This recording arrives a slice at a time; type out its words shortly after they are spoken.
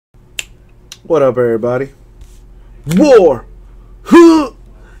What up, everybody? War! Huh!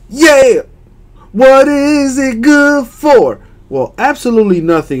 Yeah! What is it good for? Well, absolutely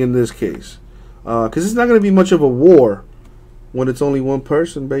nothing in this case. Because it's not going to be much of a war when it's only one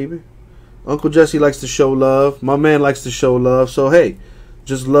person, baby. Uncle Jesse likes to show love. My man likes to show love. So, hey,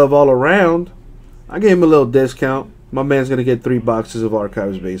 just love all around. I gave him a little discount. My man's going to get 3 boxes of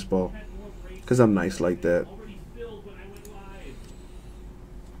Archives baseball. Because I'm nice like that.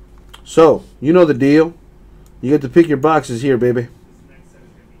 So, you know the deal. You get to pick your boxes here, baby.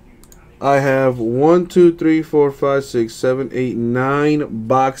 I have 1, 2, 3, 4, 5, 6, 7, 8, 9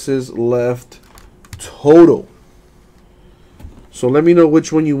 boxes left total. So let me know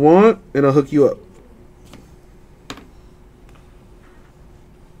which one you want, and I'll hook you up.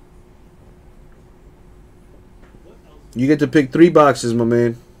 You get to pick 3 boxes, my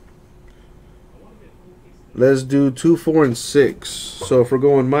man. Let's do 2, 4, and 6. So if we're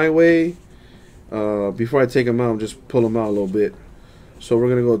going my way, before I take them out, just pull them out a little bit. So we're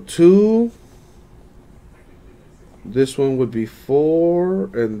going to go 2. This one would be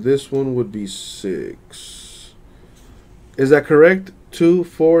 4, and this one would be 6. Is that correct? 2,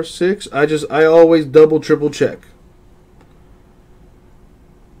 4, 6. I always double, triple check.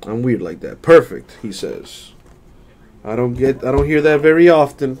 I'm weird like that. Perfect, he says. I don't hear that very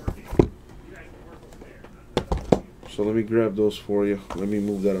often. So let me grab those for you. Let me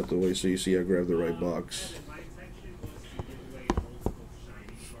move that out the way so you see I grabbed the right box.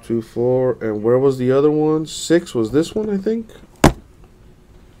 2, 4, and where was the other one? 6 was this one, I think.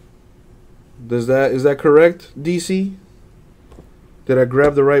 Is that correct, DC? Did I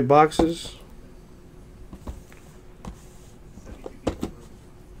grab the right boxes?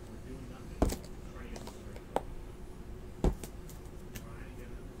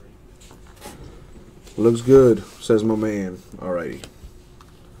 Looks good, says my man. Alrighty.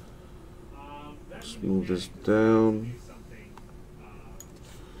 Let's move this down.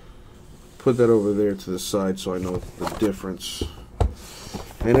 Put that over there to the side so I know the difference.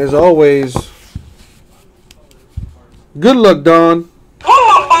 And as always, good luck, Don.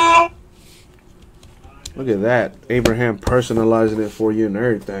 Look at that. Abraham personalizing it for you and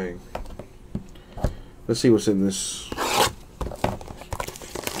everything. Let's see what's in this.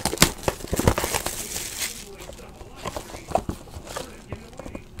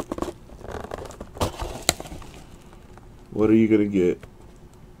 What are you going to get?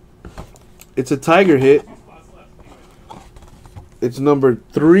 It's a Tiger hit. It's number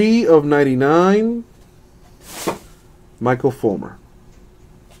 3 of 99. Michael Fulmer.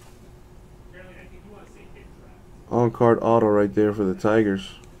 On-card auto right there for the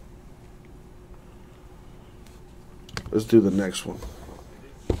Tigers. Let's do the next one.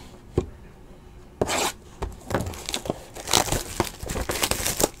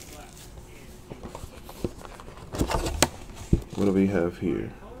 What do we have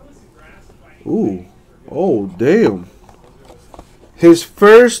here? Ooh. Oh, damn. His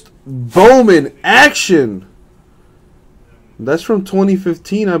first Bowman action. That's from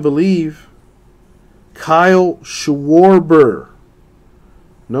 2015, I believe. Kyle Schwarber.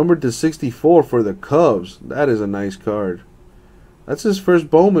 Numbered to 64 for the Cubs. That is a nice card. That's his first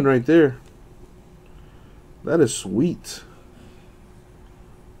Bowman right there. That is sweet.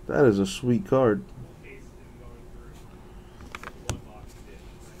 That is a sweet card.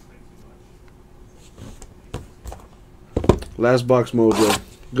 Last box, Mojo.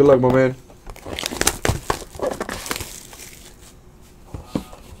 Good luck, my man.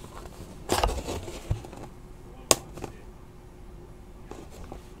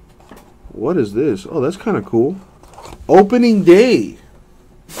 What is this? Oh, that's kind of cool. Opening day.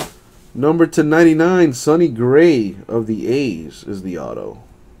 Number to 99, Sonny Gray of the A's is the auto.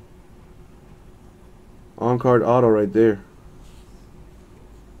 On-card auto right there.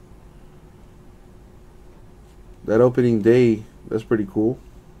 That opening day, that's pretty cool.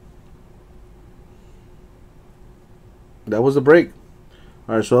 That was the break.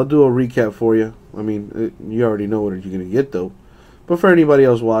 Alright, so I'll do a recap for you. I mean, you already know what you're going to get, though. But for anybody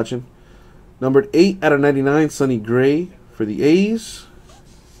else watching, numbered 8 out of 99, Sonny Gray for the A's.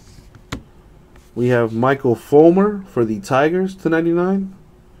 We have Michael Fulmer for the Tigers to 99.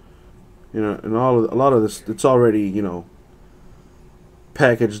 You know, and a lot of this, it's already, you know,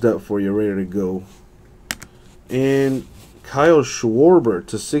 packaged up for you, ready to go. And Kyle Schwarber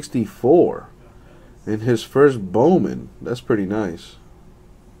to 64. And his first Bowman. That's pretty nice.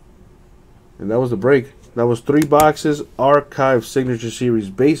 And that was the break. That was 3 boxes. Archive Signature Series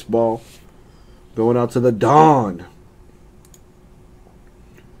Baseball. Going out to the Don.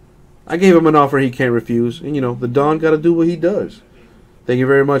 I gave him an offer he can't refuse. And, you know, the Don got to do what he does. Thank you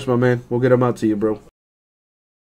very much, my man. We'll get them out to you, bro.